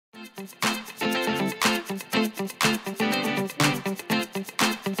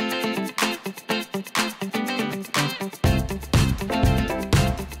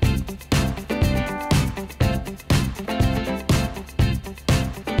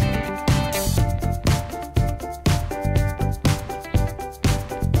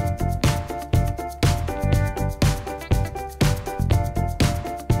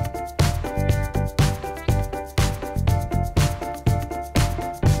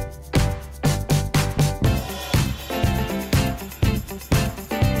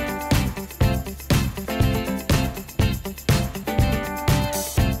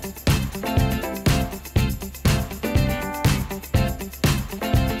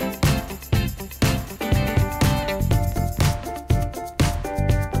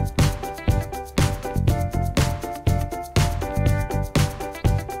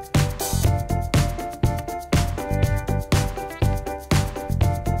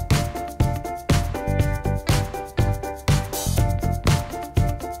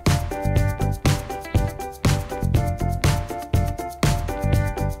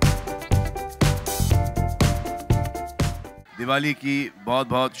दिवाली की बहुत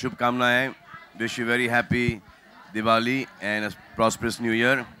बहुत शुभकामनाएं. Wish you very happy Diwali and prosperous new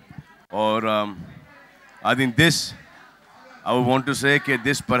year. और I think this I would want to say that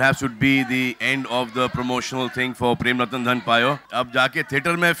this perhaps would be the end of the promotional thing for Prem, Ratan, Dhan, Payo. अब जाके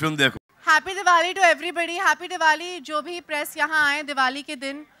theatre में film देखो. Happy Diwali to everybody. Happy Diwali. जो भी press यहाँ आए दिवाली के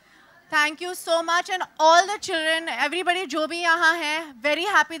दिन. Thank you so much and all the children, everybody जो भी यहाँ है, very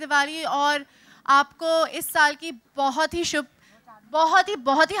happy Diwali. और आपको इस साल की बहुत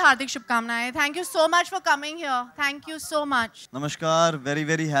ही हार्दिक शुभकामनाएं. Thank you so much for coming here. Thank you so much. Namaskar.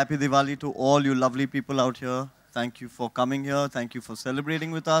 Very happy Diwali to all you lovely people out here. Thank you for coming here. Thank you for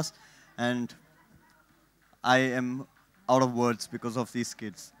celebrating with us. And I am out of words because of these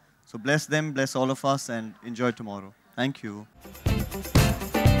kids. So bless them, bless all of us, and enjoy tomorrow. Thank you.